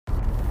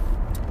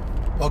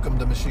Welcome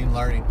to machine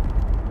learning.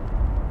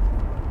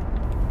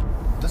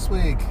 This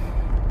week,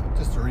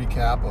 just a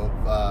recap of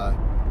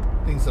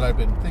things that I've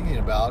been thinking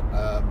about.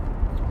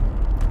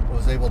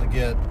 Was able to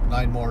get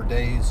 9 more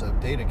days of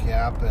data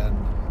cap,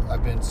 and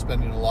I've been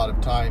spending a lot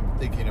of time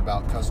thinking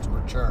about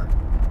customer churn.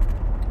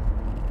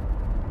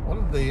 One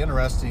of the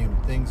interesting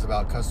things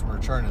about customer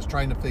churn is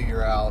trying to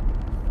figure out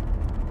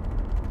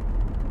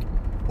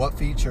what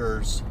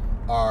features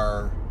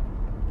are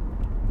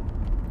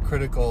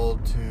critical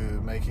to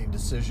making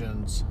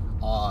decisions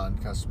on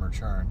customer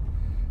churn.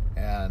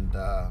 And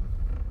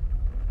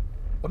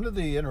one of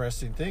the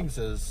interesting things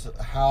is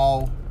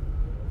how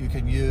you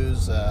can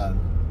use a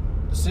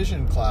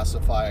decision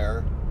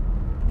classifier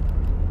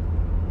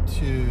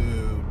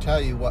to tell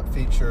you what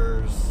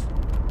features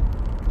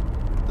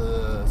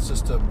the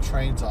system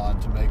trains on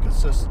to make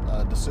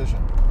a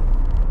decision.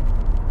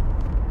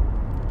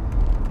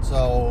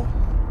 So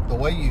the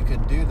way you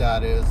can do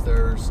that is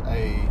there's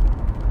a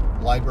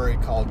library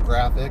called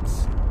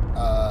graphics,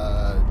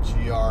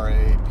 Graphiviz,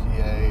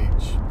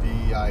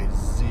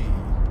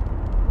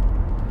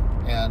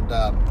 and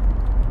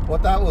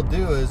what that will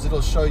do is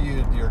it'll show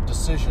you your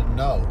decision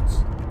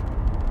nodes.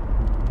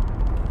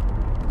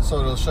 So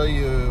it'll show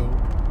you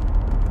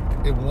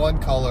in one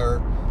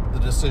color the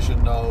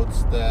decision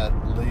nodes that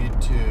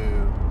lead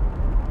to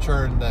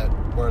churn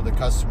where the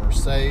customer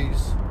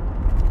stays,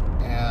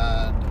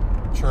 and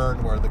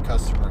churn where the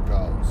customer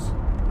goes.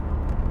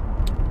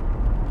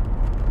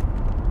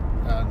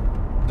 And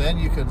then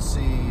you can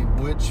see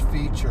which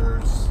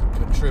features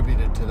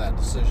contributed to that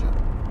decision.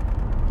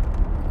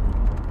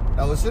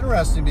 Now it's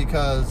interesting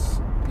because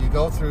you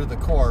go through the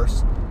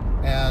course,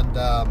 and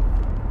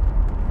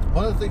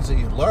one of the things that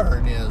you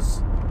learn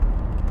is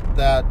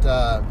that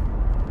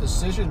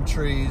decision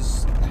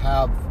trees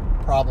have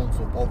problems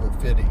with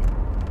overfitting,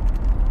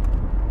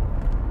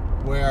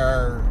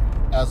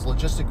 whereas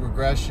logistic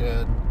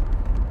regression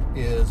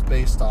is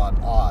based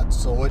on odds.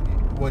 So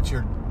what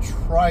you're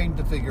trying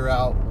to figure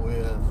out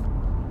with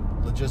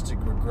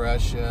logistic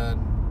regression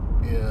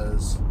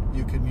is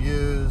you can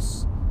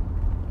use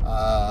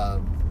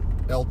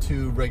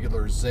L2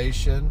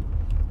 regularization,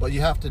 but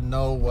you have to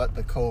know what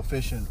the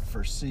coefficient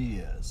for C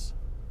is.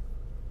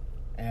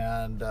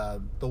 And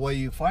the way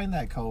you find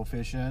that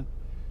coefficient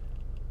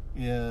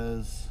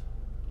is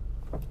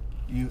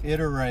you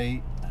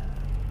iterate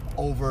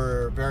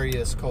over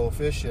various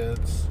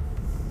coefficients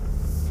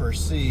for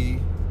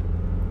C,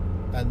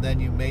 and then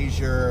you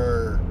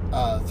measure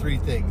 3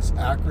 things: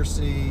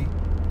 accuracy,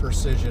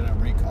 precision,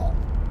 and recall.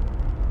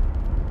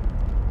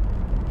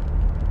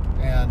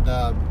 And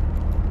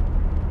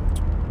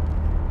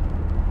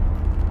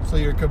so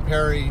you're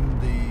comparing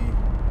the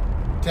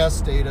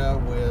test data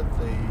with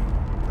the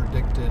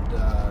predicted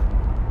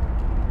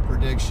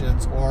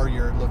predictions, or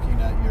you're looking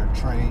at your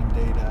trained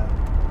data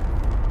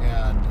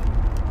and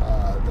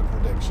the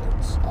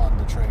predictions on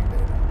the trained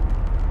data.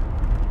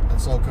 And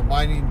so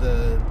combining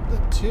the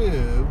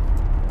two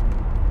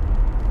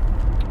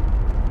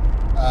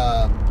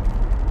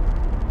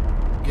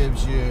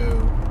gives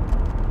you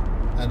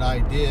an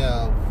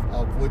idea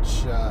of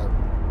which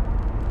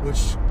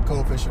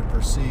coefficient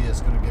for C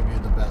is going to give you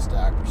the best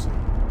accuracy.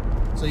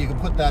 So you can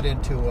put that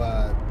into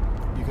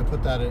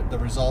the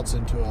results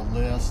into a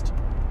list,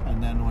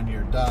 and then when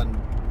you're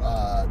done,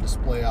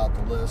 display out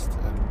the list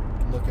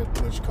and look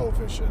at which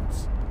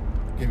coefficients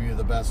give you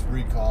the best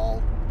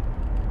recall,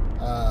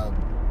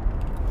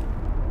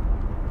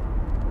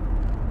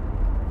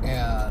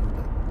 and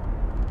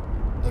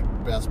the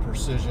best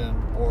precision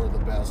or the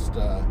best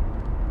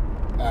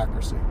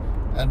accuracy.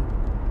 And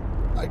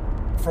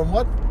from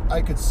what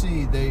I could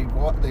see, they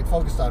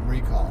focused on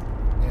recall,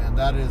 and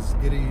that is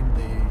getting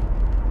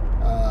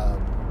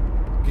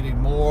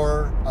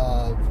more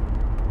of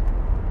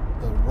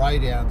the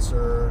right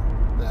answer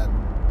than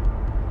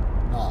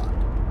not.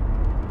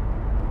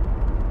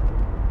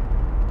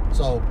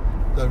 So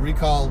the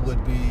recall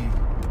would be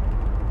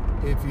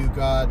if you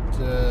got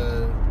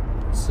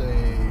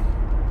say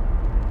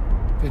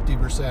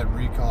 50%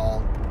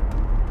 recall.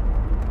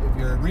 If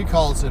your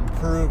recall is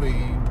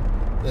improving,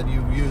 then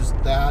you use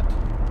that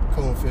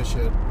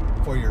coefficient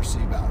for your C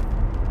value.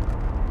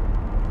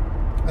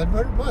 And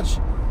very much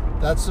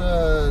that's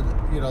the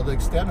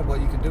extent of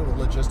what you can do with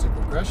logistic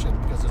regression,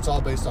 because it's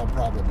all based on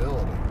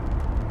probability.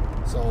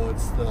 So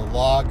it's the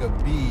log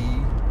of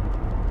B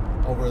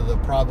over the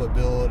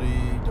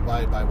probability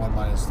divided by 1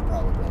 minus the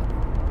probability,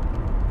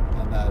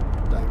 and that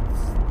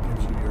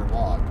gives you your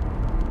log.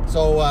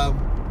 So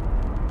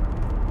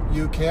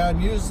you can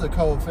use the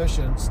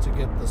coefficients to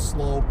get the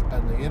slope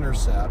and the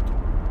intercept,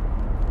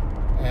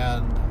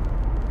 and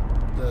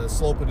the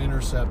slope and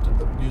intercept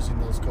using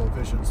those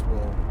coefficients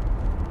will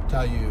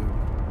tell you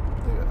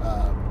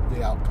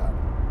the outcome.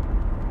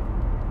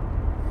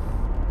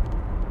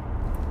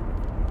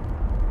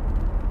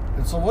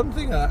 And so one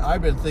thing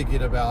I've been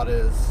thinking about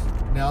is,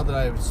 now that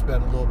I've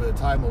spent a little bit of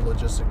time with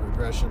logistic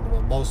regression,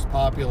 the most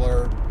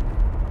popular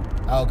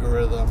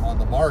algorithm on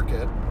the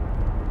market,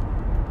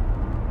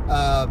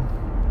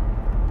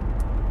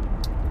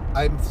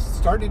 I'm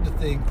starting to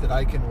think that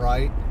I can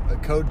write a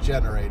code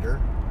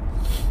generator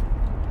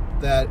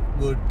that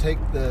would take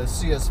the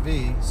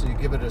CSV, so you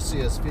give it a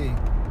CSV,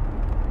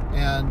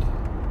 and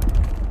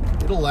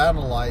it'll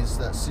analyze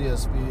that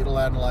CSV, it'll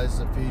analyze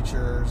the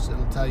features,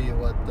 it'll tell you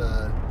what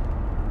the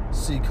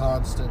C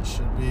constant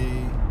should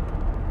be,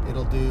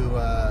 it'll do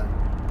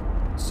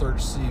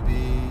search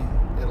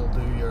CV, it'll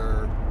do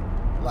your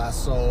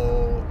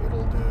lasso,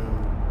 it'll do,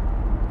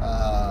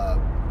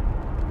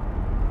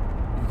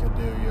 you can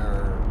do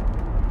your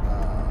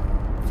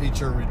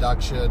feature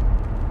reduction,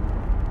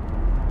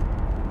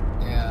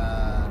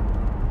 and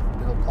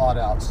it'll plot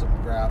out some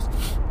graphs.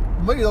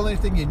 Maybe the only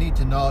thing you need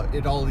to know,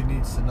 it only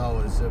needs to know,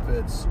 is if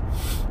it's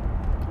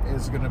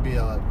going to be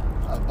a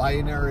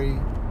binary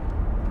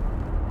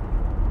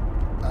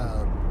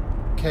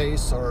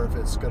case, or if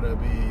it's going to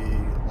be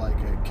like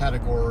a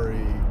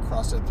category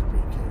cross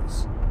entropy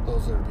case.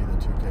 Those would be the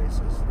two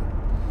cases.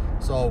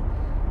 So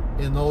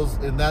in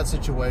that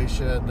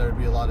situation, there'd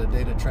be a lot of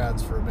data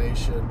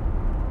transformation.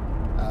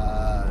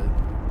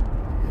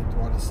 You'd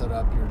want to set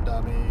up your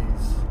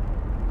dummies,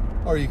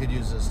 or you could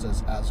use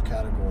this as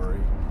category.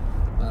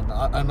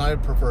 And I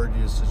preferred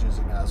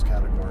using as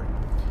category.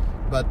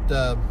 But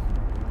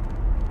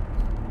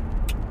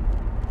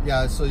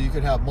yeah, so you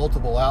could have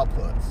multiple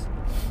outputs.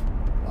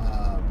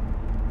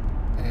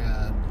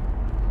 And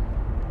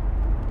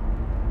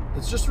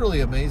it's just really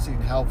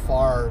amazing how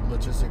far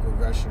logistic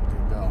regression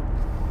can go.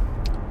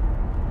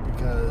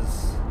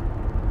 Because,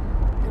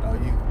 you know,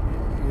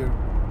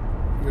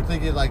 you're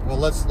thinking like, well,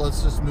 let's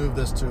just move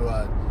this to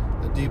a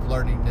deep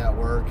learning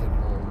network, and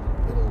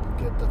it'll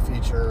get the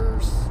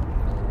features,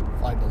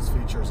 find those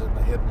features in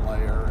the hidden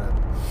layer,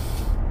 and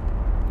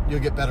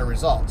you'll get better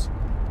results.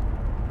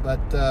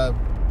 But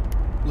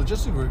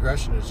logistic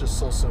regression is just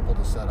so simple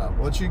to set up.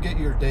 Once you get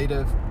your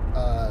data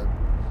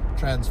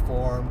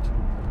transformed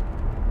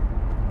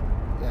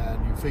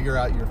and you figure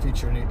out your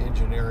feature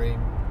engineering,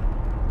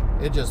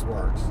 it just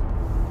works.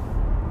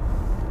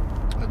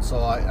 And so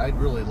I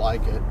really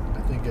like it.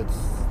 I think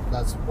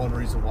that's one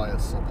reason why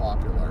it's so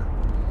popular.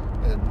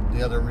 And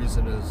the other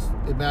reason is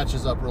it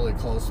matches up really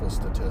close with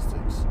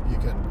statistics.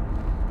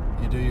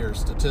 You do your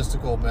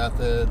statistical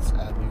methods,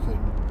 and you can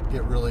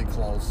get really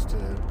close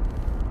to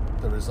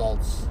the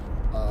results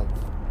of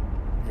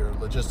your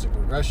logistic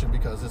regression,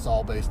 because it's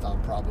all based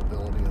on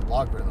probability and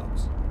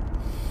logarithms.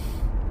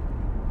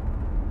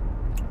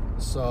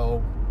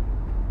 So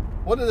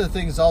one of the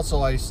things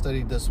also I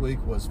studied this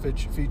week was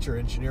feature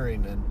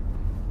engineering,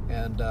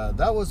 and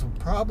that was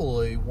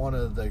probably one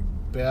of the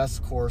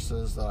best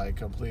courses that I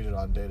completed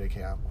on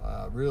DataCamp.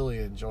 Really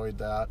enjoyed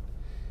that.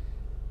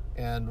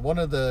 And one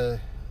of the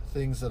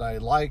things that I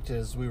liked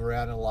is we were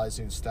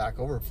analyzing Stack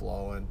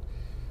Overflow and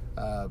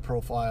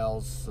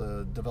profiles,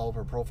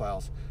 developer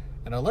profiles.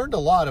 And I learned a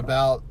lot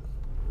about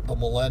the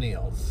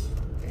millennials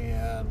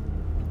and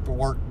the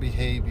work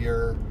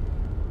behavior,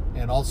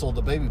 and also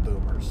the baby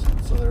boomers.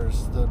 So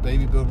there's the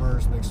baby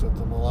boomers mixed with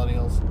the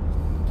millennials.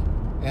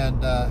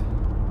 And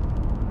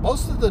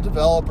most of the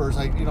developers,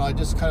 I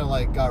just kind of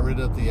like got rid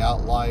of the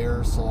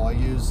outliers. So I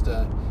used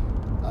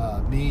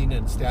mean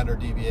and standard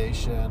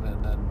deviation,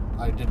 and then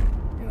I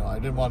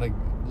didn't want to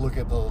look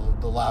at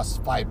the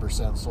last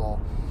 5%. So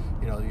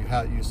you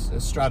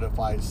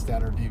stratify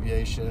standard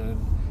deviation.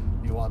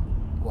 You want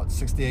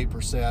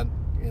 68%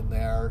 in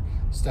there.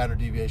 Standard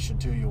deviation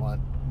 2, you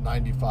want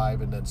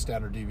 95, and then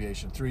standard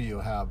deviation 3, you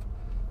have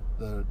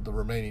the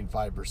remaining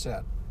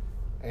 5%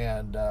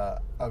 and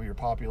of your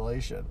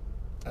population.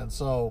 And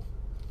so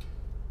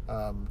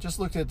just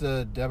looked at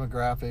the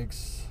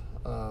demographics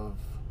of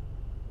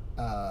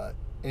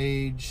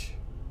age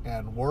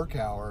and work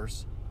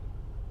hours,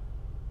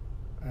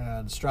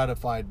 and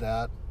stratified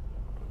that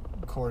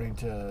according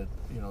to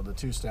the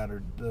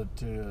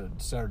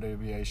standard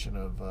deviation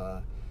of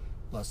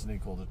less than or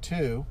equal to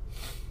 2,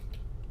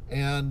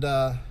 and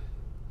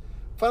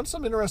found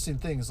some interesting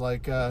things.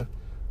 Like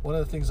one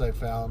of the things I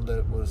found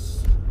that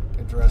was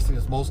interesting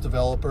is most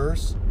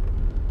developers,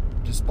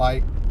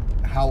 despite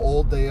how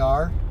old they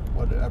are,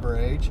 whatever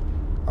age,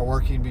 are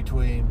working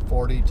between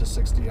 40 to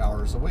 60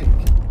 hours a week.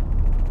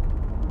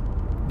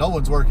 No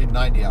one's working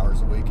 90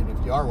 hours a week, and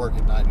if you are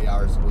working 90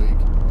 hours a week,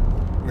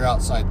 you're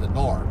outside the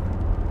norm.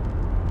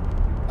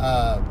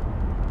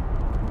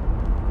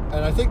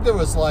 And I think there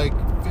was like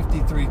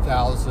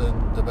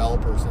 53,000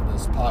 developers in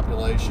this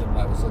population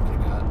I was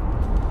looking at.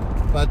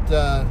 But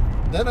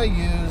then I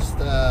used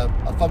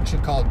a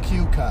function called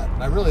QCut,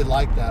 and I really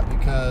like that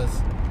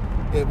because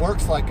it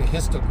works like a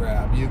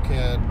histogram. You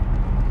can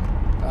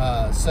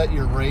set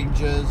your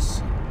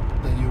ranges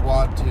that you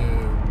want to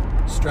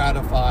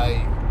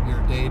stratify your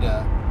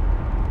data,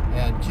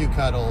 and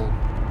QCut will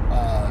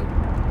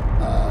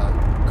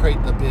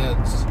create the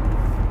bins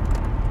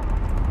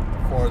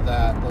for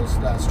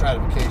that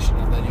stratification,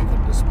 and then you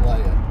can display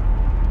it.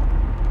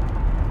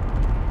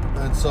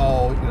 And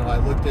so, I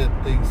looked at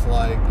things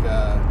like,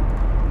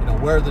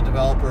 where the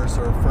developers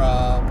are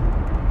from,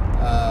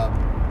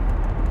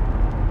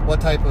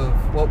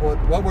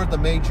 what were the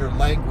major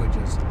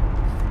languages,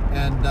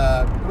 and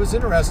it was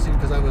interesting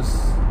because I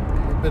was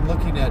been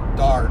looking at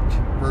Dart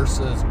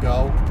versus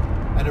Go,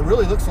 and it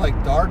really looks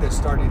like Dart is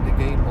starting to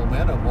gain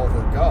momentum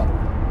over Go.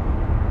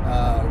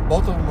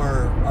 Both of them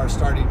are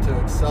starting to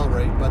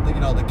accelerate, but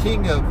the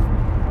king of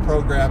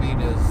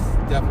programming is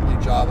definitely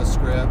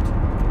JavaScript,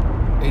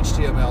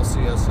 HTML,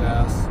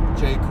 CSS,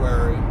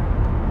 jQuery.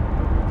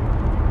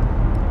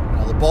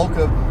 The bulk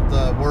of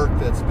the work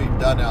that's being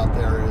done out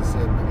there is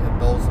in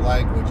those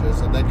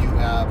languages, and then you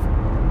have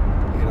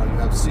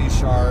C#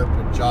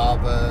 and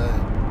Java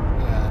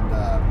and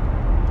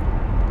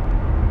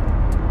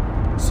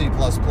C++ in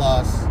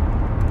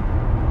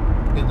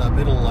the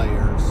middle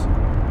layers.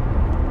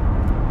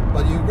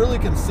 But you really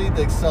can see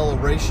the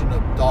acceleration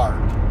of Dart.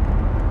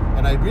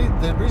 And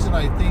the reason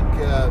I think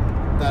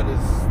that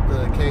is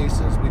the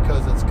case is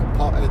because it's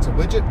a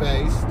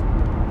widget-based,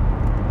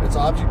 it's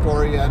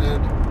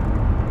object-oriented,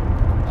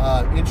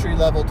 entry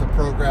level to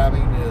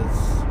programming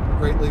is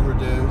greatly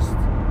reduced,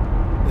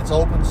 it's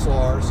open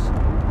source,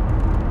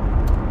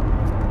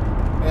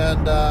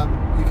 and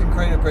you can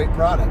create a great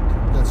product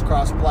that's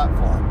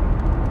cross-platform.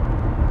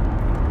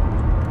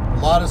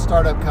 A lot of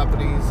startup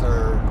companies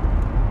are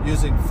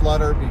using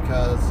Flutter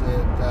because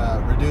it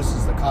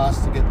reduces the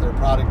cost to get their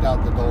product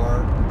out the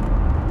door,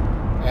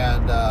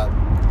 and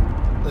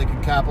they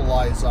can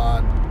capitalize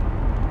on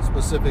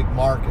specific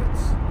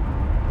markets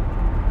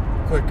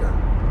quicker.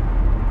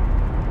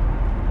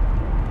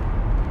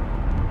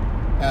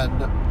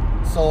 And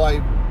so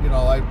I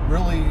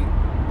really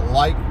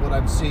like what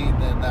I'm seeing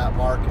in that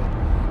market,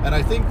 and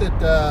I think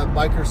that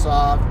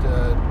Microsoft,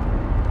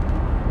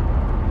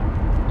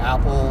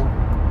 Apple,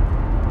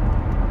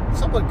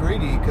 somewhat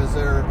greedy because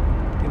they're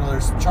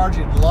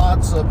charging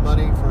lots of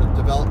money for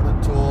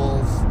development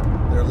tools.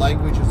 Their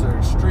languages are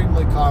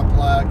extremely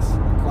complex,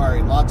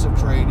 requiring lots of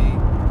training.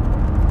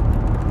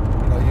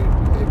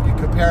 If you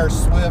compare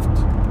Swift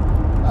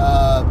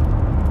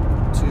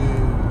to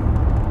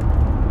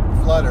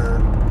Flutter,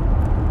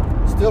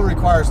 still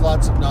requires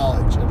lots of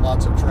knowledge and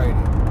lots of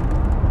training.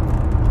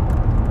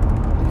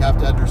 You have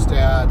to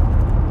understand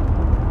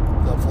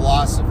the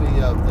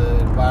philosophy of the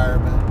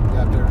environment. You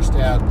have to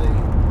understand the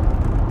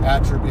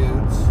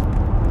attributes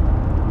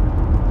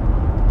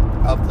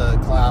of the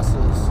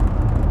classes,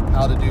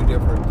 how to do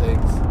different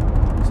things.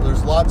 So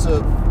there's lots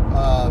of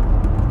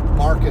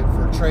market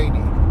for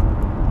training.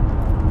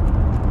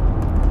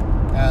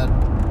 And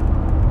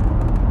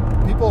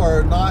people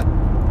are not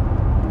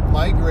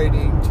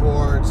migrating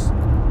towards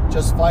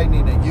just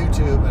finding a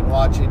YouTube and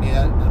watching it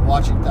and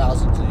watching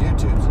thousands of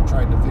YouTubes and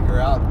trying to figure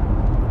out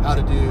how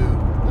to do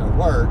their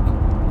work.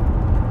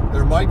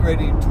 They're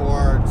migrating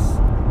towards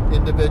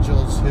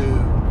individuals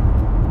who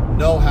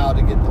know how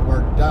to get the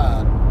work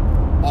done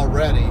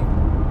already,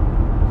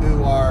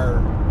 who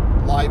are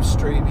live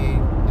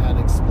streaming and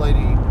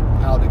explaining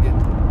how to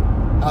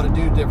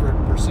do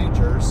different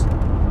procedures.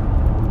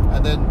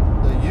 And then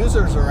the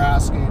users are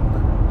asking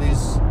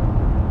these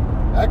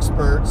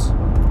experts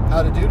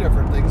how to do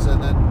different things,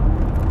 and then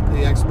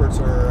the experts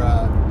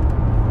are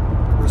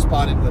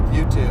responding with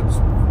YouTubes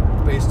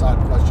based on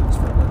questions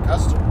from their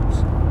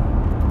customers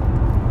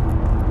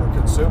or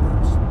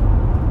consumers.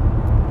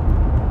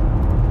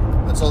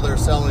 And so they're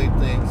selling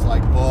things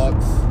like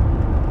books,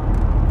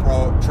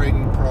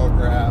 training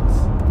programs,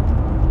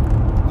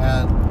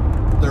 and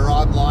they're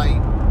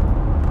online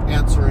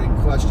answering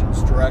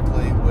questions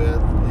directly with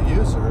the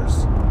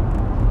users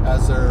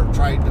as they're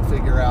trying to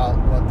figure out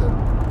what the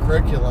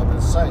curriculum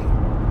is saying.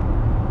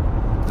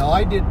 Now,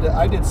 I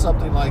did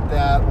something like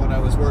that when I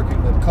was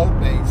working with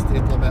Codebase to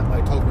implement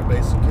my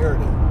token-based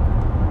security,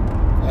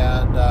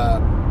 and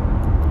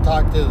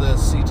talked to the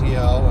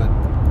CTO,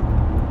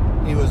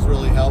 and he was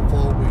really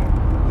helpful. We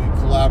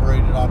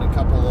collaborated on a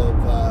couple of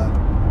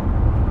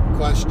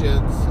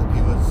questions, and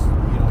he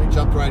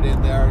jumped right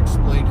in there,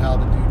 explained how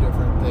to do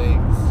different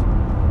things,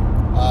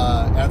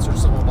 answered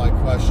some of my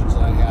questions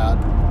that I had,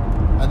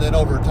 and then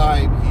over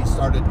time he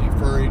started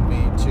deferring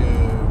me to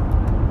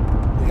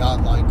the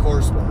online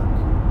coursework.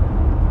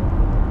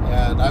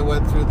 And I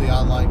went through the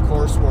online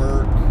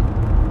coursework,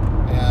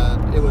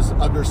 and it was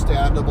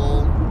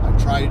understandable. I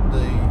tried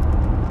the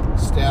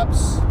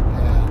steps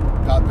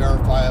and got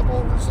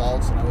verifiable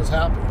results, and I was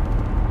happy.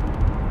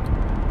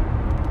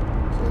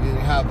 So they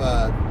had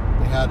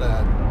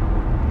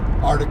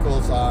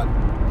articles on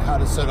how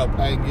to set up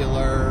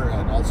Angular,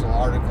 and also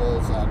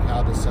articles on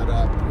how to set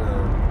up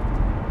your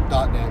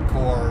 .NET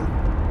Core,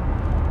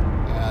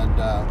 and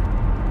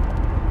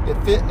it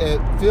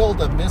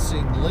filled a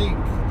missing link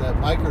that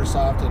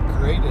Microsoft had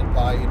created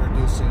by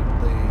introducing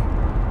the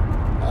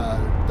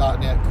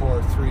 .NET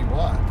Core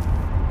 3.1.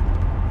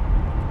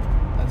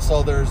 And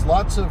so there's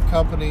lots of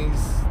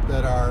companies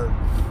that are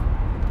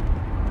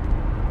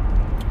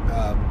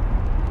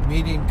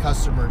meeting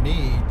customer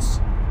needs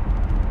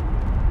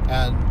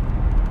and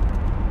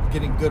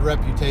getting good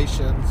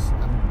reputations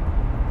and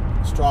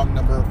strong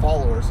number of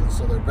followers, and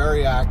so they're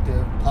very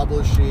active,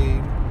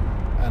 publishing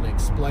and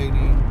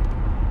explaining,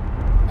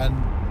 and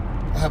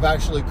have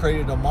actually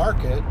created a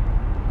market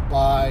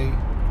by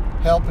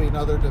helping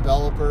other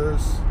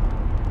developers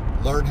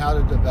learn how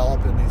to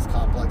develop in these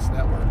complex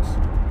networks.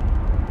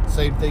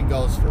 Same thing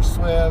goes for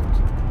Swift,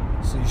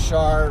 C#,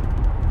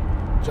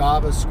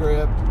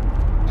 JavaScript,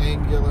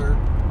 Angular.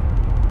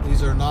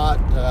 These are not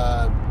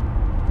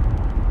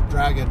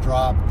drag and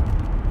drop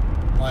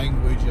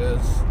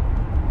languages.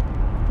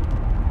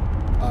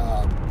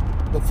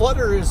 But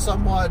Flutter is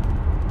somewhat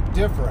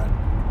different.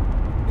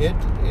 It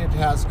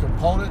has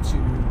components.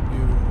 You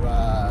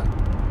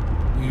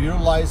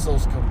utilize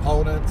those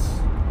components,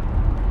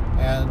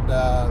 and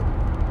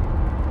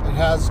it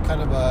has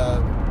kind of a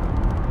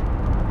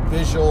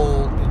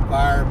visual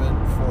environment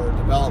for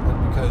development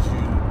because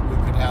you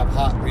can have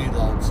hot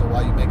reload. So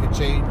while you make a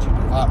change, you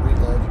do hot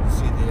reload, you can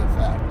see the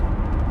effect.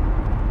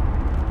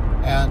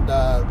 And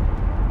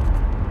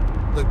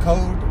the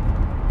code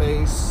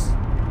base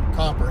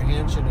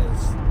comprehension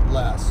is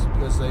less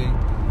because they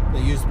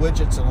use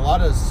widgets, and a lot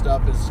of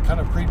stuff is kind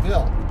of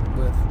pre-built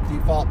with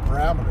default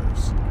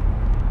parameters,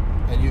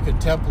 and you can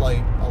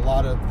template a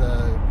lot of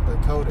the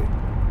coding.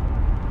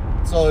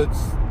 So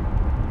it's,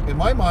 in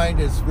my mind,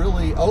 it's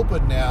really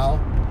open now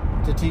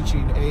to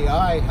teaching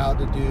AI how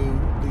to do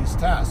these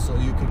tasks. So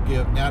you could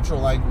give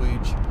natural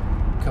language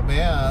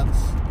commands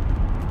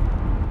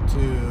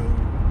to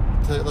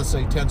let's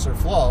say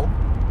TensorFlow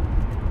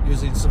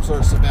using some sort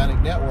of semantic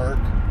network,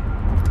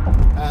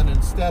 and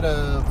instead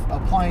of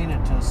applying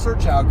it to a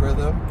search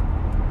algorithm,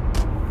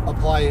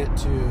 apply it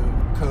to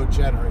code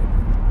generator.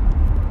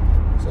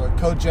 So it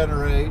code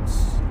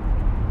generates,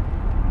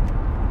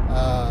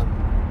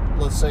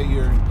 let's say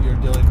you're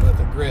dealing with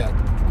a grid.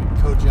 You can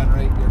code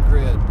generate your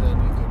grid, then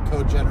you can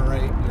code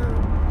generate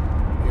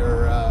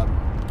your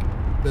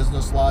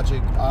business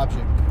logic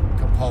object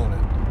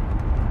component,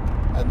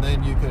 and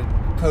then you could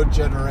code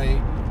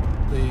generate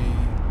the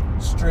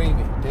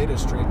data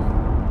streaming.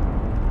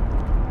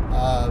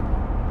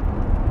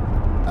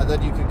 And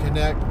then you can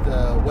connect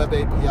the web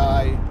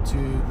API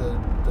to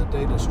the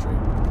data stream.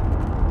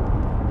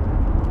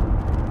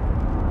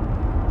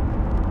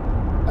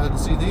 And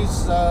see,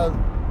 this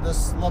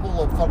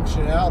level of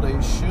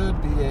functionality should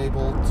be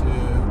able to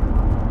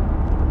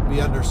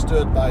be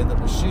understood by the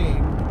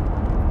machine,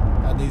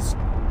 and these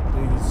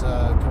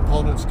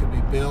components can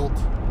be built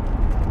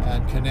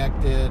and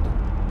connected,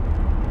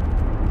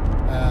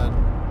 and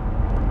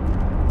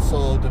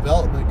so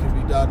development can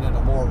be done in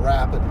a more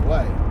rapid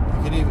way.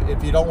 You can even,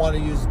 if you don't want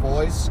to use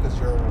voice because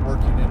you're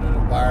working in an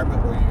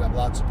environment where you have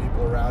lots of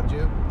people around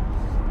you,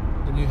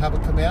 then you have a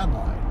command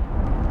line.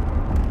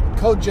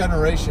 Code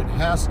generation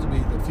has to be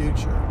the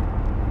future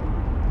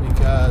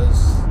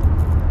because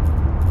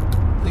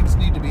things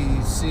need to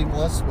be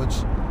seamless,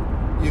 which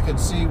you can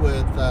see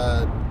with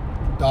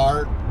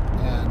Dart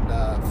and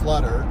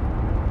Flutter,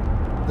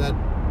 that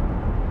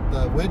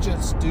the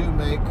widgets do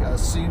make a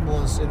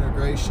seamless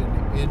integration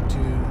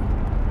into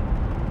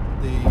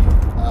the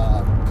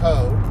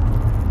code,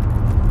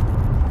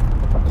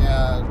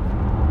 and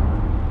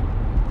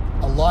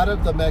a lot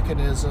of the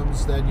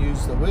mechanisms then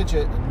use the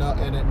widget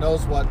and it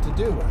knows what to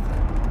do with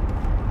it.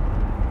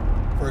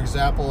 For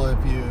example,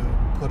 if you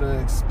put an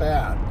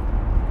expand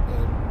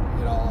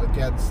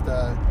against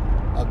a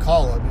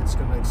column, it's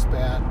going to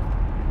expand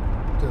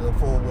to the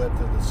full width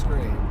of the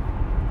screen.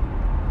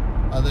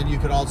 And then you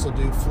can also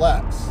do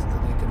flex,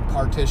 and you can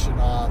partition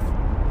off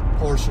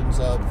portions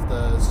of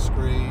the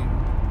screen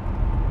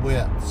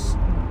widths.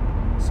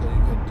 So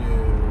you could do,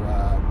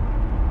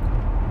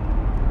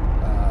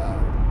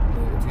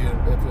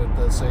 if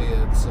let's say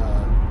it's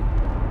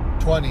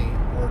 20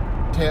 or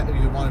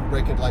 10, you want to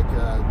break it like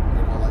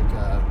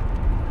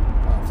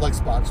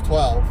Flexbox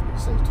 12. You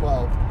say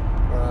 12,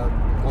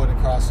 going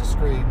across the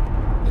screen.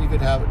 Then you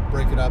could have it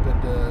break it up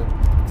into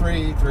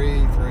 3,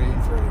 3, 3,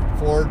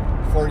 3,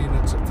 4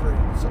 units of 3.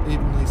 So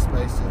evenly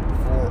spaced in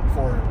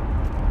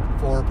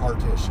four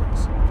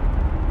partitions.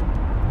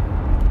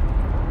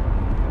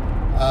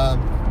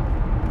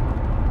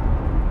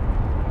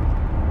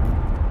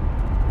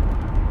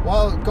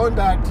 Well, going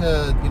back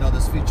to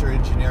this feature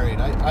engineering,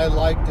 I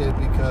liked it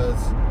because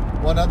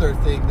one other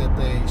thing that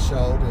they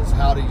showed is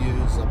how to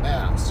use a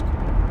mask,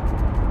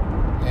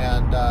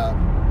 and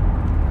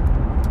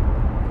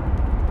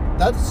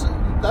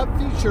that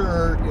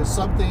feature is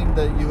something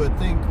that you would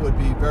think would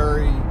be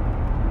very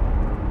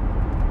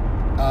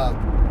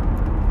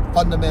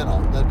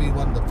fundamental. That'd be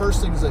one of the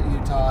first things that you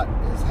taught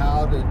is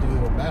how to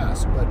do a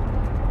mask. But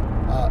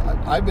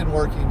I've been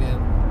working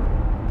in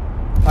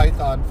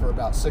Python for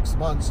about 6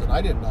 months, and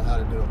I didn't know how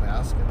to do a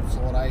mask. And so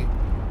when I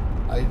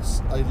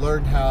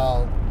learned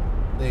how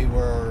they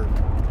were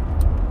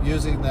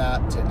using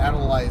that to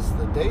analyze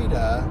the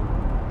data,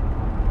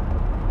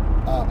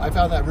 I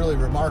found that really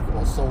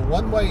remarkable. So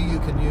one way you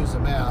can use a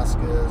mask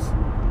is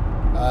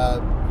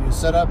you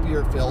set up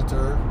your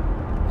filter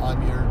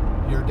on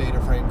your data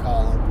frame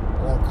column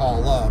or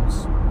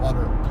columns, one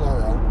or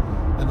plural.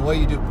 And the way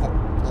you do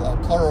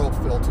plural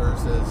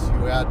filters is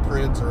you add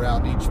parens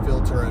around each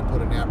filter and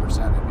put an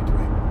ampersand in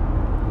between.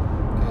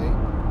 Okay.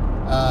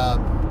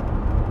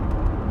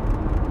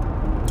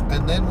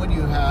 And then when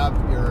you have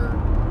your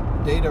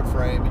data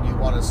frame and you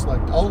want to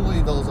select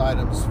only those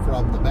items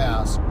from the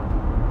mask,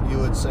 you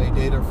would say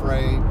data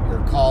frame,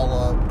 your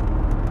column,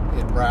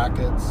 in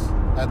brackets,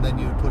 and then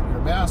you put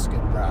your mask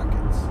in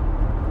brackets.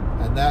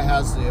 And that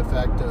has the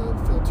effect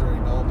of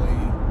filtering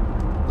only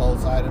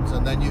those items,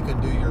 and then you can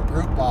do your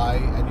group by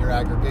and your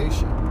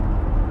aggregation.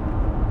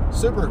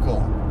 Super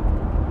cool.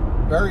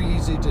 Very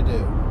easy to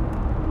do.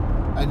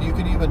 And you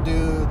can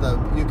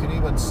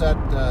even set,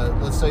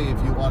 let's say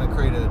if you want to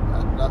create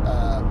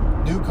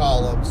a new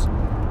columns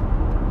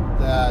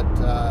that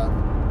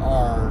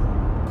are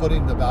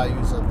putting the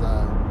values of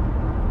the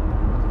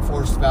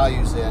forced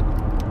values in,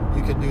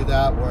 you can do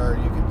that where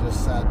you can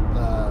just set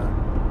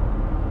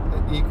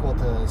equal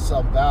to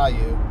some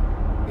value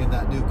in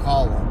that new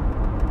column.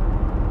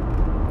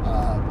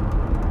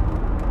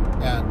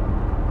 And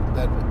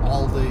then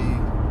all the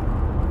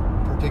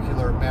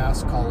particular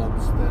mask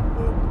columns then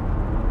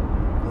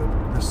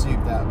would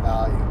receive that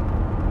value.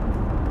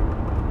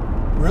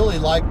 Really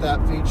liked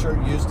that feature,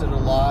 used it a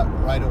lot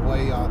right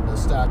away on the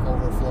Stack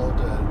Overflow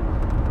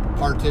to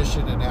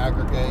partition and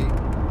aggregate,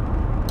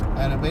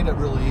 and it made it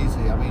really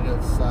easy. I mean,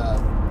 it's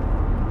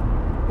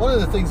one of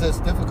the things that's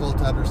difficult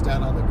to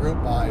understand on the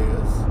group by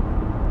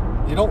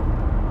is you don't,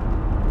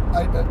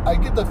 I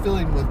get the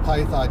feeling with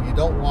Python you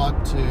don't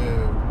want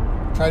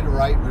to try to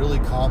write really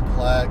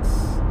complex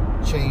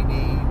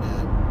chaining,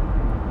 and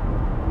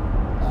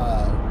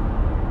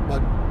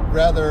but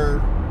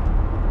rather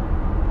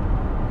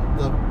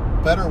the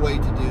better way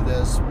to do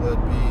this would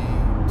be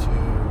to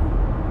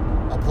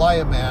apply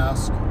a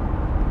mask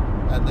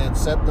and then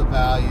set the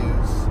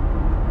values,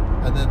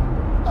 and then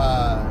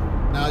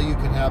now you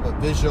can have a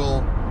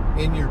visual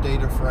in your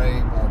data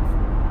frame of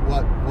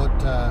what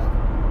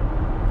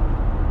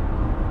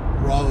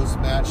rows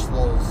match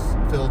those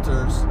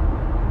filters,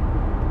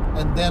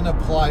 and then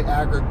apply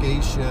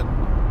aggregation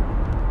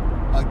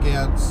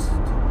against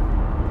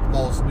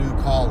those new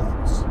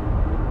columns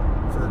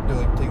for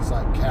doing things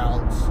like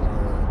counts or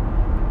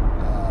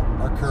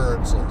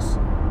occurrences.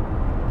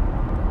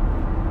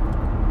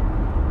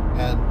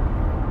 And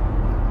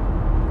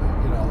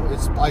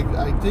it's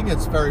I think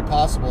it's very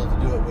possible to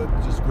do it with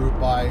just group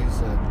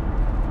bys and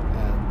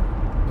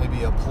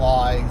maybe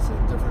applies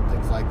and different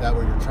things like that,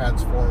 where you're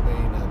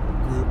transforming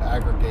and group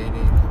aggregating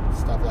and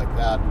stuff like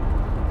that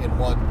in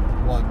one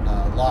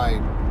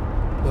line.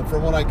 But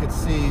from what I could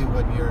see,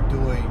 when you're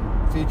doing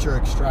feature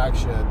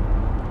extraction,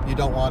 you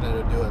don't want to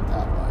do it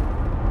that way.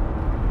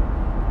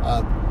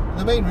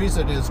 The main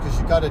reason is because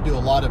you got to do a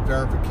lot of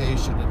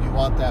verification, and you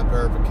want that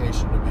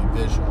verification to be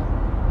visual.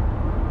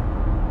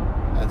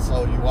 And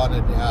so you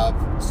wanted to have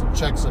some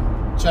checks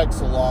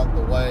along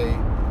the way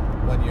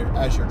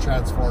as you're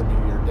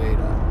transforming your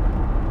data.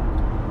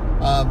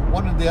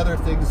 One of the other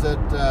things that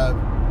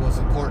was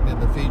important in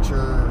the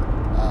feature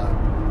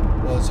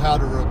was how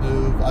to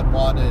remove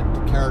unwanted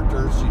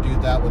characters. You do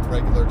that with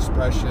regular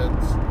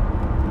expressions.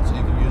 So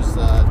you can use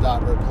the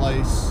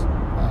 .replace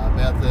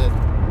method,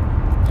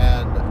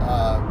 and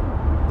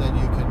then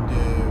you can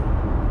do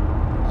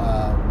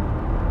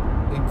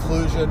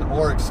inclusion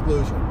or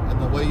exclusion.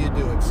 And the way you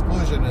do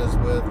exclusion is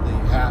with the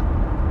hat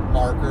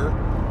marker.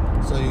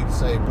 So you can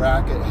say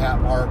bracket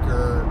hat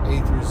marker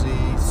A through Z,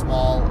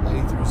 small,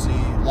 A through Z,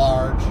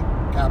 large,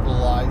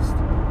 capitalized.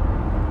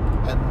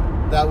 And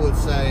that would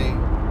say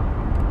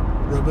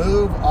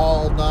remove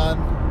all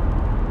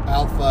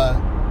non-alpha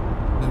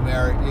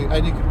numeric,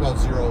 and you can go 1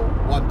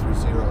 through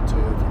 02 if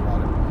you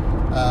want it.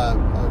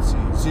 Let's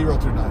see, 0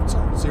 through 9,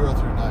 0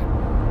 through 9.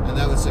 And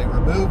that would say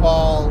remove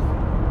all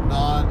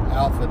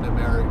non-alpha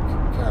numeric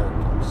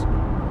characters.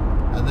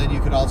 And then you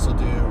could also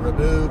do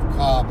remove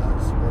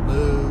commas,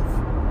 remove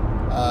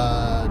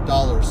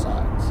dollar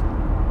signs,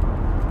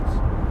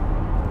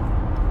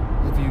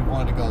 if you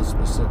want to go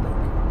specific.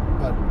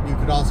 But you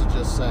could also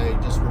just say,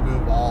 just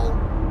remove all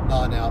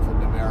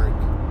non-alphanumeric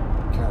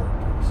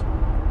characters.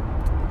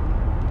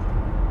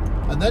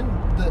 And then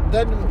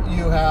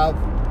you have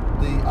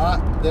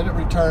then it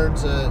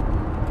returns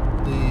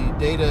the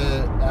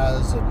data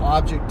as an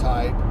object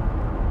type,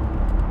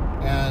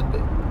 and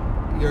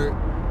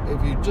if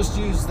you just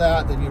use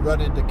that, then you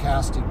run into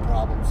casting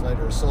problems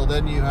later. So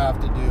then you have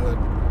to do an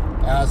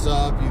as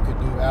of. You could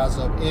do as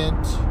of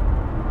int.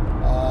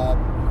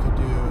 You could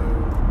do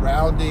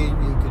rounding.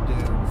 You could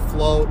do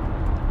float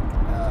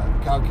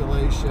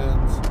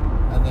calculations,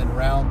 and then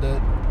round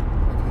it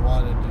if you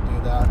wanted to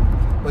do that.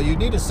 But you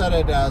need to set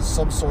it as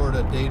some sort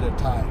of data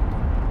type,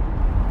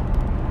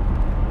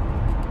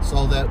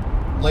 so that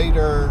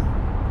later,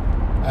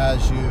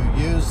 as you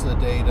use the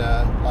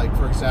data, like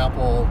for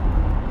example,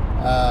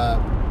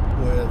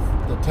 with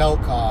the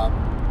telecom,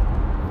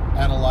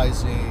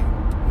 analyzing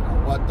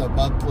what the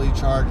monthly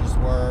charges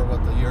were,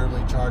 what the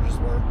yearly charges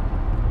were,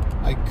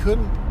 I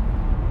couldn't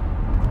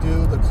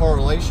do the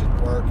correlation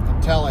work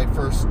until I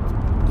first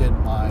did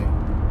my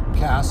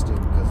casting,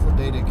 because the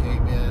data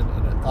came in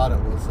and it thought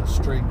it was a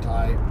string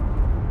type,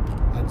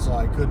 and so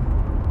I couldn't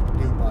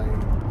do my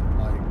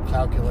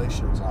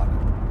calculations on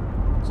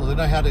it. So then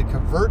I had to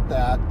convert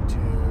that to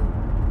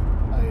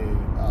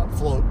a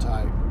float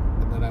type,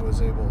 and then I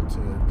was able to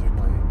do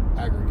my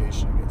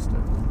aggregation against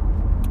it.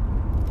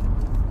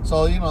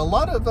 So, a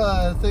lot of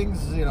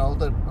things,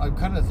 that I'm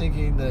kind of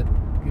thinking that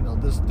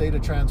this data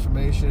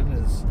transformation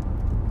is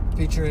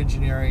feature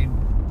engineering.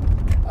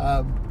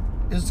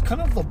 Is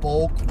kind of the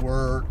bulk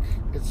work.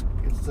 It's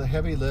the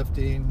heavy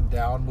lifting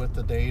down with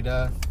the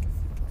data.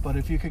 But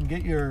if you can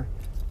get your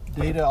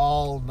data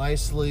all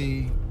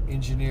nicely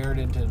engineered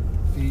into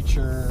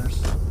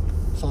features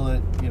so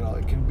that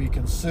it can be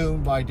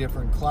consumed by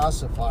different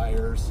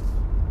classifiers,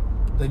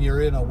 then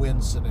you're in a win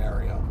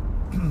scenario.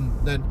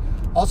 Then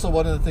also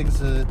one of the things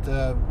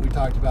that we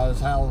talked about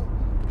is how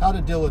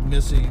to deal with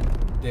missing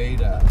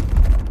data.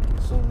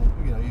 So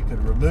you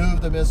could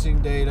remove the missing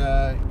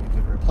data,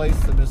 you could replace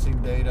the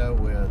missing data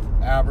with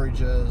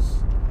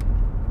averages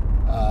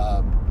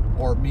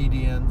or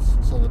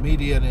medians. So the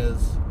median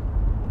is,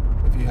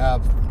 if you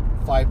have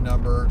 5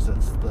 numbers,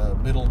 it's the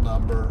middle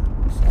number.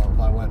 So if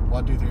I went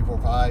 1, 2, 3, 4,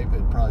 5,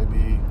 it'd probably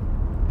be,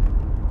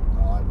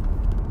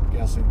 I'm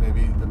guessing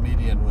maybe the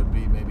median would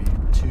be maybe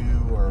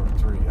 2 or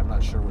 3. I'm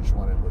not sure which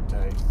one it would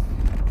take.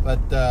 But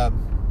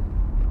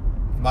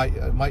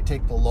it might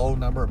take the low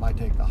number, it might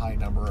take the high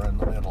number in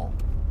the middle.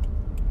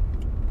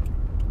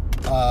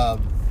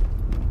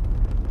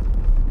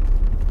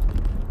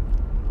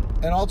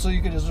 And also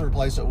you can just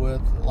replace it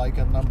with like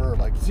a number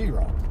like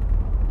 0.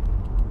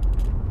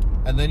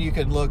 And then you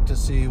can look to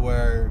see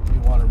where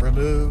you want to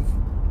remove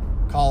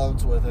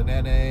columns with an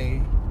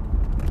NA.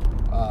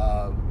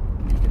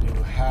 You can do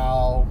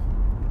how,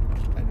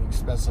 and you can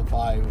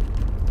specify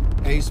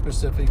a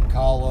specific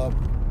column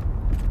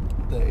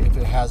that if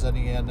it has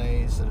any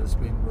NAs that is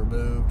being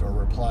removed or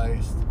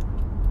replaced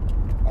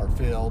or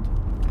filled.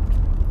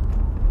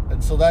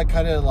 And so that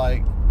kind of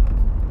like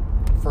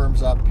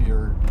firms up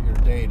your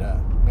data,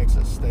 makes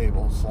it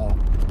stable. So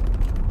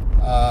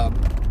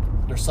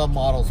there's some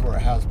models where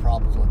it has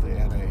problems with the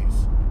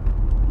NAs.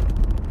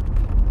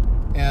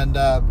 And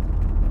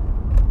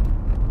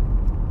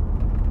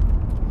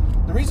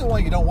the reason why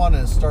you don't want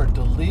to start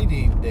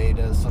deleting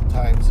data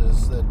sometimes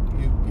is that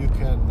you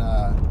can,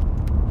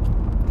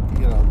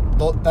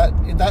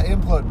 that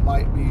input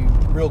might be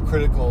real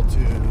critical to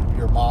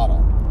your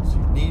model. So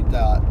you need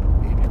that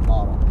in your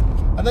model.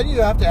 And then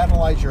you have to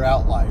analyze your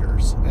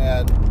outliers.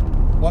 And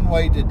one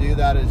way to do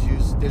that is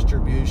use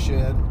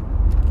distribution.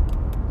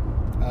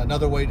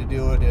 Another way to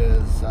do it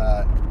is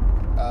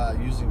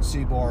using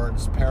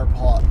Seaborn's pair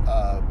plot,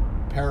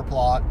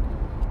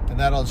 and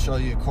that'll show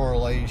you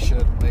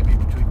correlation maybe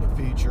between the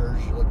features.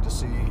 You look to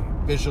see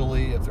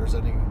visually if there's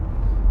any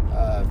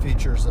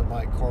features that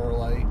might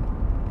correlate,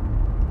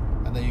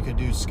 and then you could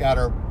do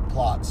scatter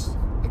plots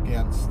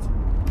against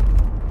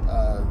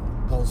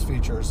those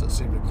features that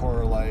seem to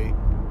correlate,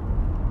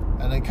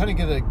 and it kind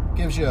of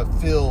gives you a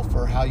feel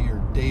for how your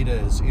data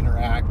is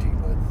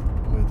interacting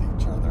with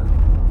each other.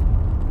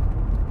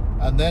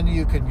 And then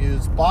you can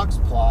use box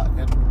plot.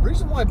 And the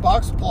reason why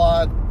box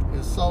plot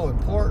is so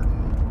important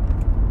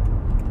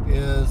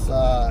is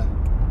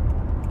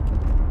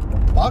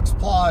box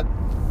plot,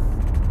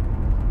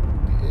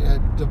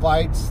 it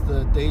divides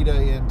the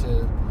data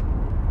into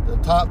the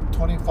top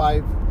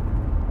 25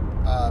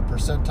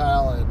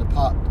 percentile and the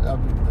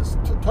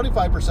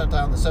 25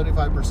 percentile and the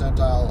 75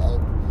 percentile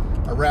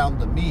around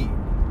the mean.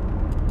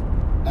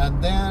 And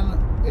then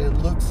it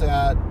looks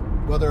at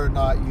whether or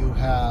not you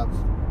have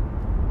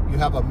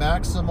a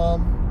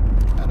maximum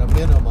and a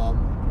minimum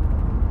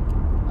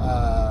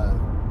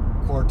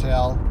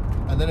quartile,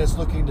 and then it's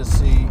looking to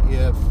see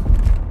if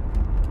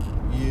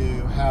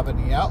you have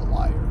any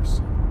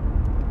outliers.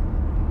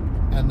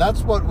 And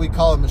that's what we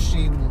call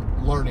machine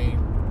learning.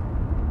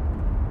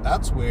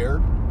 That's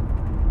weird.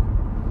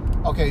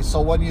 Okay,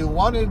 so when you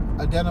want to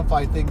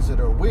identify things that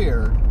are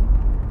weird,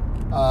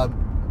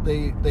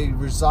 they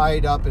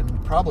reside up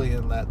probably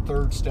in that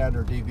third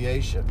standard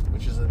deviation,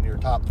 which is in your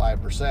top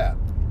 5%.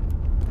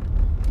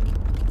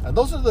 And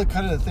those are the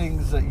kind of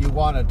things that you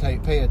want to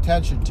pay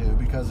attention to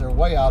because they're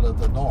way out of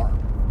the norm.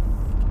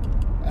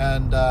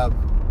 And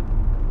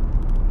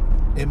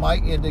it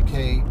might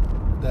indicate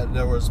that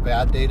there was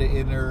bad data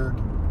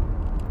entered.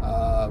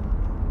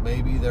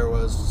 Maybe there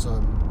was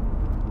some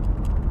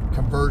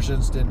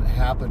conversions didn't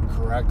happen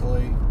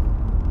correctly.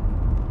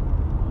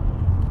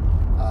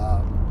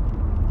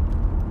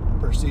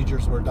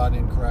 Procedures were done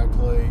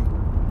incorrectly.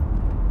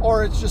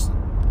 Or it's just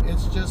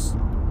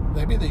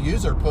maybe the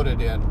user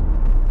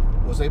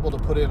was able to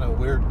put in a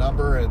weird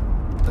number and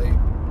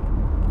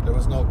there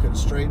was no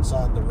constraints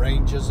on the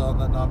ranges on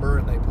the number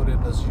and they put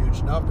in this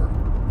huge number.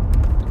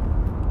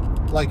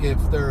 Like if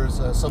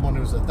there's someone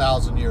who's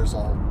 1,000 years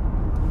old,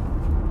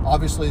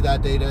 obviously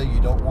that data you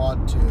don't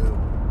want to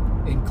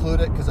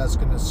include it because that's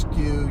going to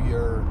skew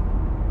your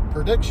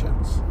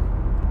predictions.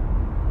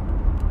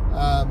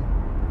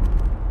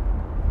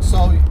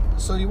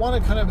 So you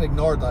want to kind of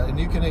ignore that, and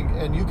you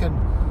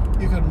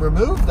can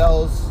remove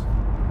those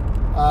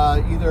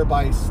either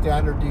by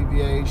standard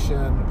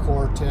deviation,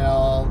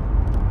 quartile,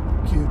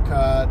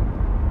 Q-cut,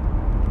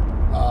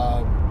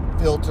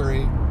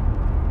 filtering.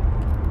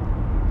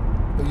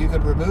 But you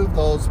can remove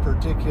those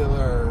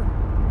particular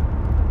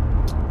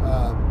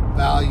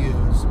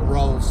values,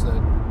 rows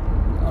that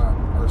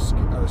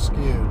are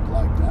skewed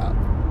like that.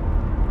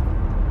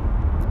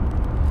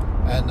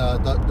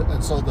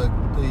 And so the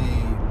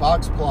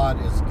box plot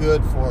is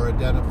good for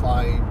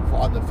identifying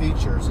on the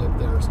features if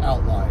there's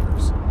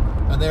outliers,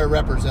 and they're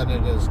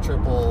represented as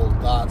triple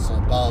dots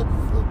above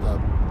the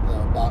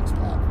box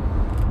plot.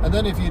 And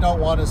then if you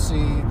don't want to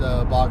see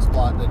the box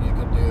plot, then you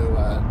can do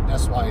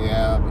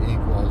SYM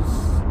equals,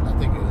 I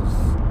think it is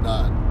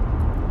none,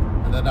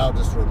 and then I'll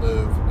just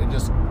remove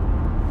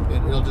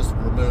it'll just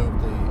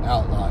remove the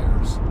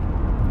outliers.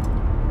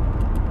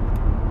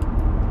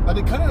 But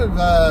it kind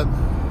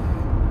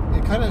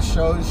of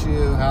shows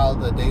you how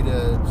the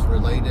data is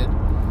related.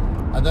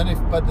 And then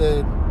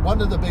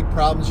one of the big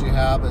problems you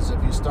have is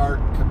if you start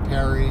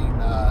comparing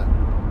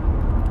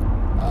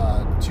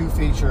two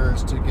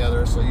features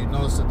together, so you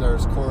notice that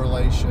there's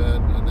correlation,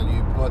 and then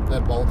you put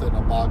them both in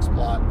a box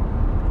plot.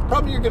 The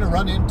problem you're going to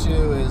run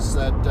into is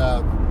that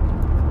the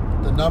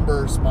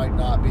numbers might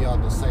not be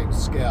on the same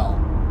scale.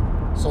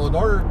 So in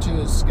order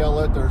to scale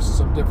it, there's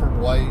some different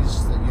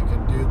ways that you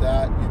can do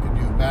that. You can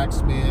do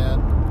max min,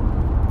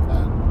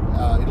 and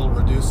it'll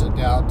reduce it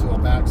down to a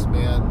max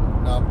min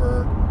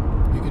number.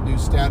 You can do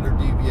standard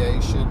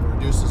deviation,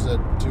 reduces it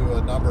to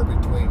a number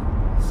between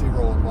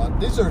 0 and 1.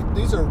 These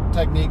are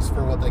techniques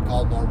for what they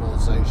call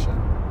normalization.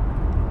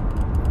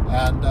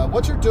 And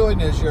what you're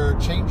doing is you're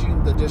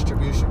changing the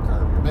distribution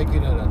curve. You're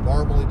making it a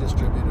normally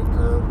distributed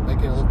curve,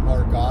 making it look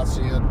more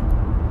Gaussian.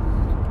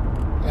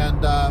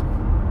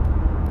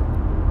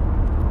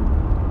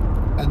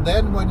 And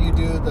then when you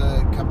do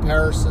the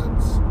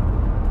comparisons,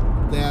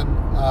 then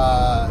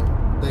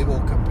they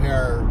will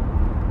compare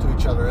to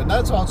each other. And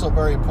that's also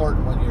very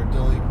important when you're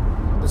dealing,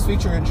 this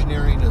feature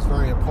engineering is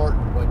very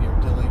important when you're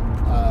dealing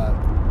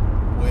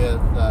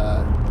with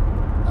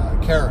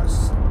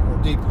keras or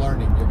deep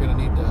learning. You're going to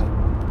need to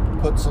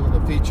put some of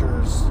the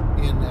features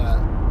in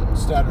a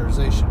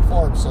standardization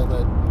form so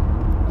that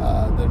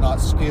they're not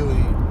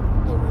skewing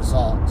the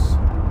results.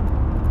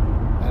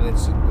 And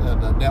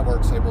the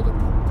network's able to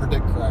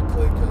predict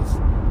correctly because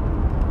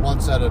one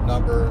set of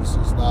numbers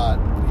is not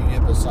being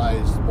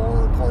emphasized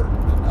more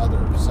important than other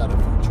set of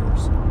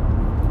features.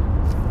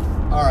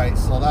 All right,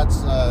 so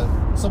that's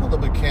some of the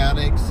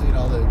mechanics,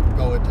 that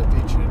go into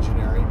feature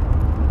engineering.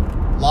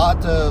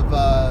 Lot of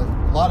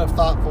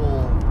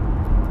thoughtful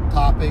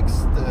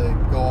topics to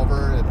go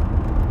over,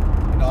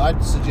 and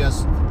I'd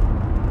suggest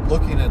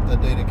looking at the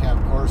data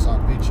camp course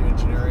on feature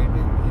engineering.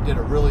 You did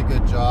a really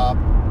good job.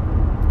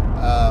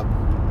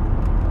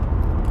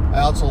 I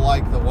also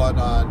like the one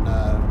on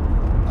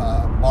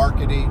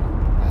marketing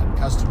and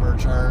customer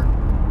churn.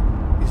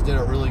 He's did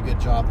a really good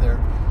job there.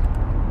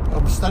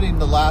 I'm studying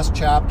the last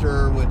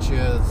chapter, which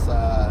is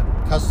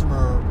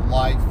customer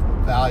life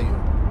value.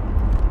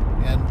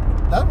 And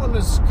that one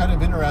is kind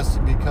of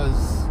interesting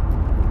because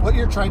what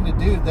you're trying to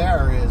do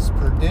there is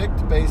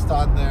predict based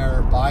on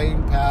their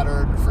buying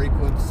pattern,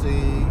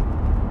 frequency,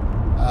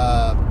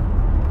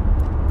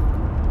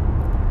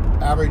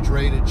 average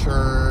rate of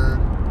churn,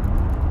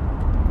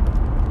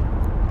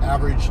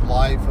 average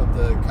life of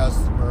the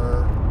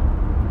customer.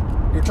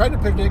 You're trying to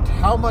predict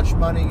how much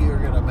money you're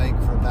going to make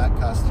from that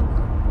customer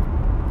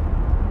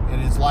in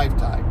his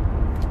lifetime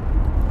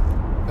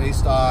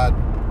based on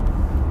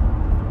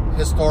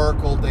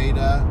historical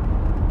data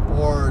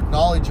or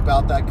knowledge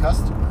about that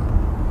customer.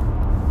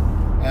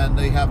 And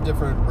they have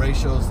different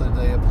ratios that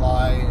they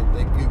apply.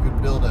 You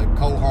can build a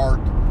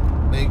cohort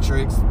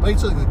matrix.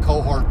 Basically, the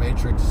cohort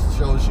matrix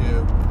shows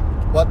you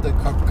what the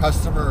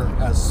customer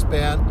has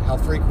spent, how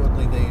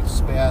frequently they've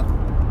spent,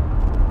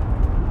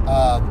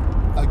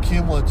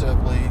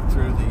 accumulatively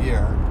through the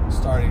year,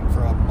 starting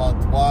from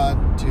month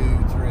 1, 2,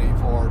 3,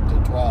 4 to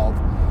 12.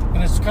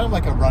 And it's kind of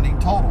like a running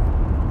total.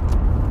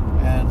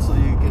 And so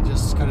you can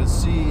just kind of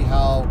see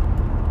how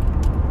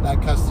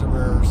that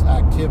customer's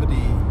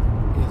activity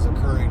is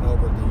occurring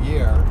over the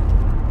year.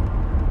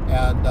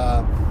 And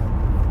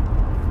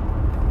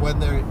when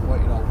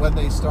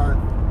they start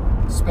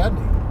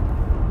spending.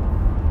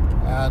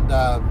 And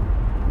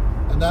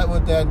that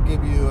would then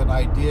give you an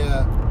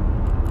idea,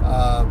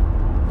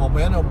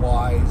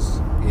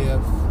 momentum-wise,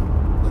 if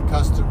the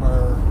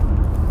customer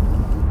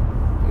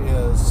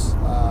is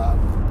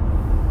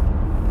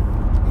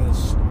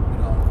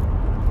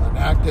an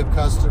active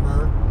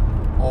customer,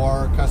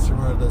 or a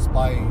customer that's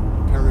buying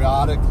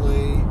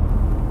periodically,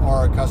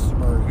 or a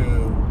customer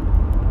who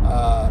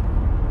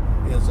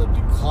is a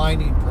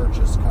declining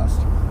purchase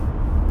customer.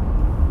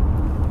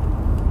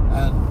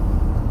 And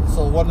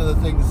so one of the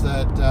things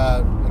that,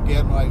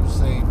 again, I was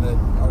saying that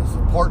was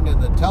important in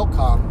the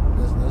telecom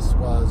business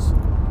was,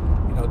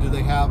 do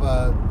they have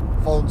a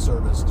phone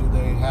service? Do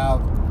they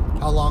have,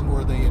 how long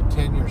were they in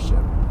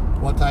tenureship?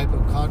 What type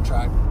of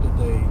contract did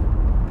they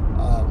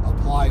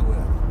apply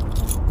with?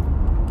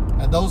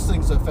 And those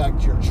things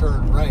affect your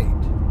churn rate.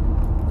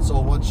 So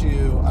once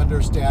you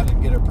understand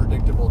and get a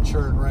predictable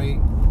churn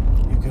rate,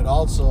 you could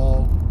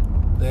also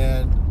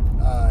then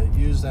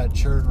use that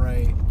churn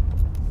rate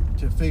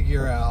to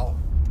figure out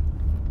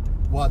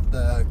what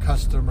the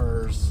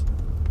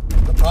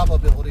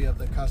probability of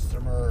the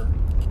customer,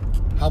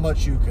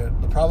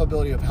 the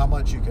probability of how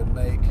much you can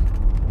make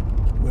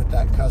with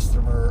that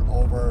customer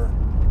over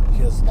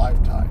his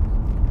lifetime.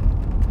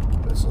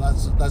 So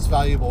that's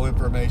valuable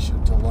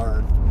information to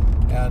learn,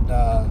 and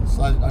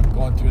so I'm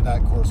going through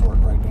that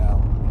coursework right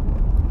now.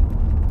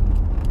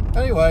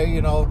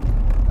 Anyway,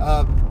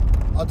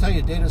 I'll tell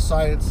you, data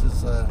science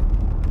is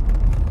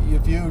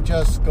if you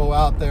just go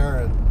out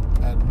there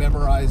and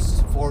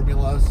memorize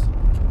formulas,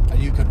 and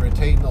you can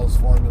retain those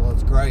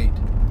formulas, great.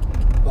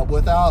 But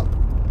without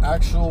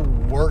actual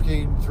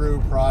working through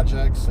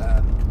projects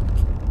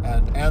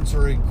and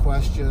answering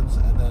questions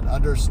and then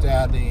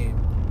understanding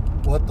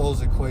what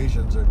those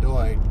equations are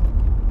doing,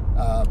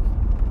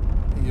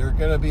 you're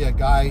going to be a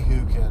guy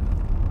who can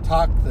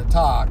talk the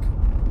talk,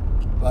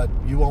 but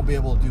you won't be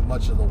able to do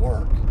much of the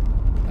work.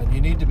 And you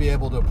need to be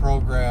able to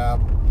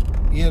program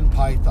in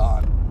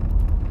Python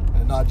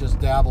and not just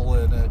dabble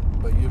in it,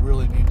 but you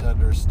really need to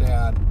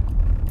understand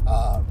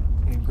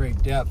in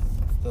great depth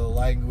the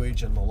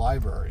language and the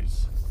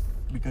libraries,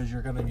 because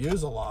you're going to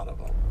use a lot of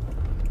them.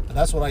 And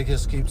that's what I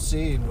just keep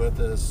seeing with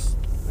this,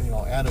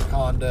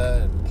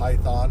 Anaconda and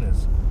Python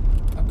is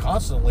I'm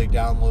constantly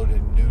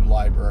downloading new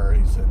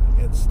libraries and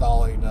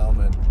installing them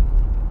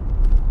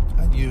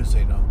and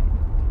using them.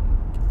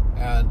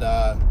 And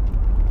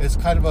it's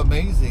kind of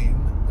amazing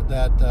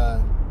that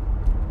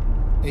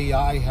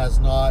AI has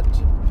not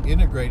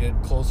integrated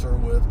closer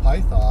with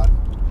Python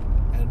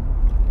and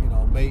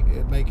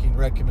making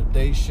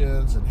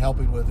recommendations and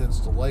helping with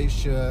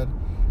installation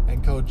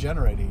and code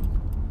generating.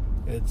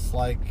 It's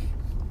like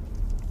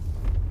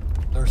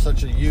there's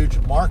such a huge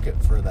market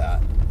for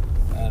that,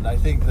 and I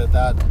think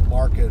that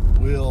market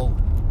will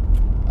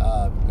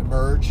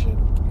emerge. And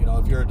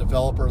if you're a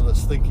developer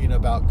that's thinking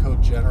about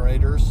code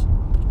generators,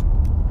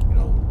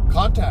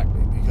 contact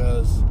me,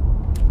 because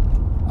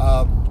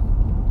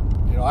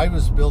I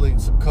was building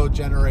some code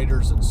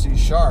generators in C#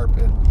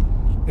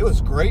 and it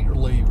was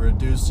greatly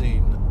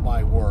reducing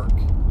my work,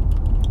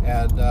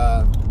 and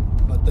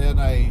but then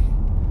I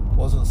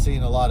wasn't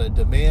seeing a lot of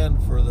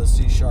demand for the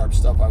C#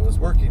 stuff I was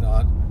working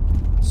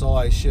on, so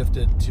I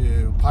shifted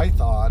to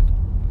Python,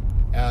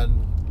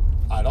 and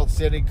I don't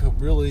see any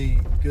really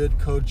good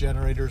code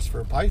generators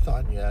for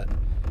Python yet,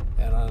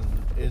 and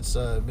it's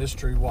a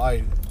mystery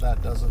why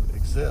that doesn't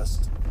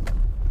exist.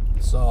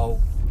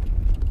 So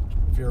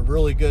if you're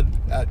really good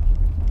at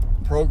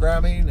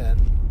programming and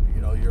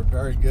you're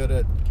very good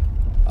at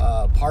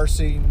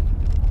parsing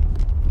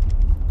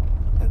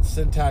and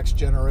syntax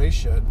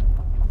generation,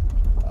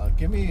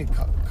 give me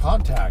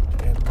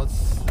contact, and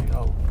let's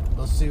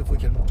see if we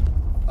can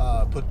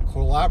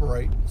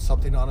collaborate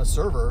something on a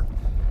server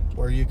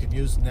where you can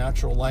use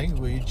natural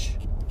language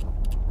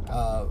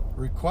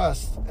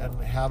requests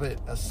and have it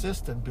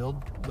assist and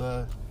build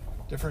the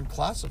different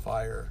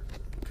classifier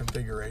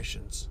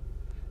configurations.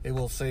 It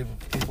will save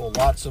people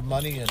lots of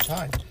money and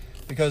time,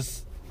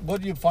 because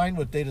what you find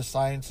with data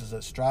science is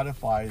it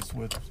stratifies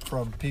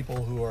from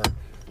people who are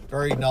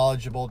very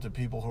knowledgeable to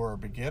people who are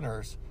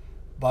beginners.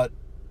 But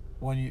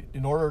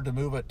in order to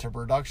move it to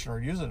production or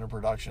use it in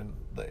production,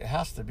 it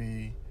has to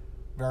be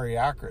very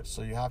accurate.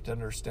 So you have to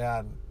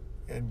understand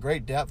in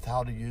great depth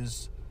how to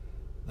use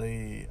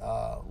the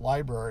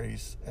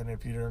libraries, and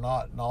if you're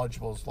not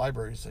knowledgeable as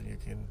libraries, then you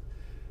can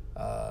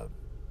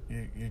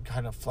you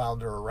kind of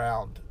flounder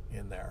around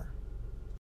in there.